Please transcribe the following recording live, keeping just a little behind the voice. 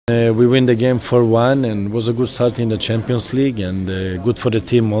We win the game 4-1 and it was a good start in the Champions League and good for the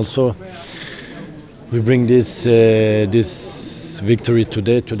team also. We bring this victory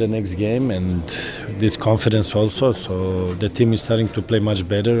today to the next game and this confidence also. So the team is starting to play much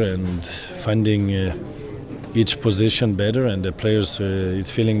better and finding each position better, and the players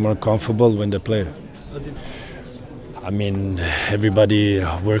is feeling more comfortable when they play. I mean, everybody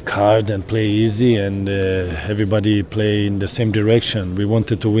work hard and play easy, and everybody play in the same direction. We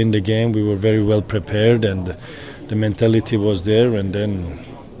wanted to win the game. We were very well prepared, and the mentality was there. And then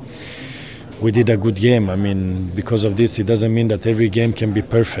we did a good game. I mean, because of this, it doesn't mean that every game can be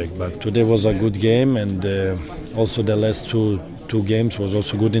perfect. But today was a good game, and also the last two games was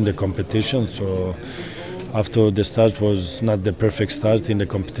also good in the competition. So after the start was not the perfect start in the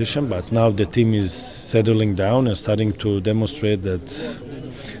competition, but now the team is settling down and starting to demonstrate that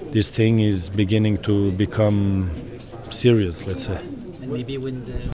this thing is beginning to become serious, let's say. And maybe when the